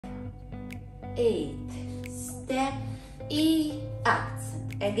8, step, E,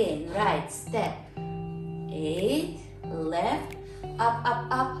 accent. Again, right step, 8, left,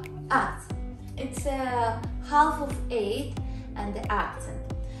 up, accent. It's a half of 8 and the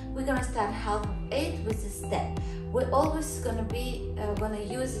accent. We're gonna start half of 8 with the step. We're always gonna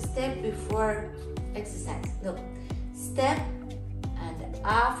use the step before exercise. Look, step and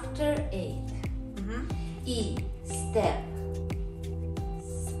after 8. E, step,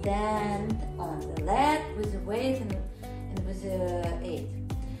 stand on the leg with the weight and with the 8.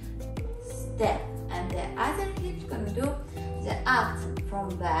 Step, and the other hip's gonna do the accent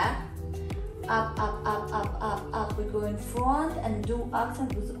from back, up. We go in front and do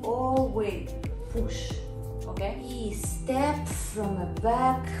accent with all weight, push. Okay. E, step from a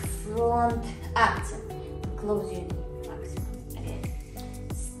back, front, accent. Close your knee, accent. Again.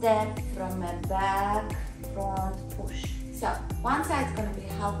 Step from a back, front, push. So one side's gonna be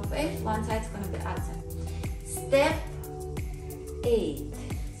half of 8, one side's gonna be accent. Step, 8,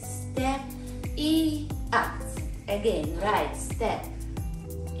 step, E, accent. Again, right step,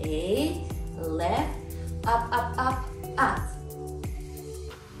 8, left, up, accent.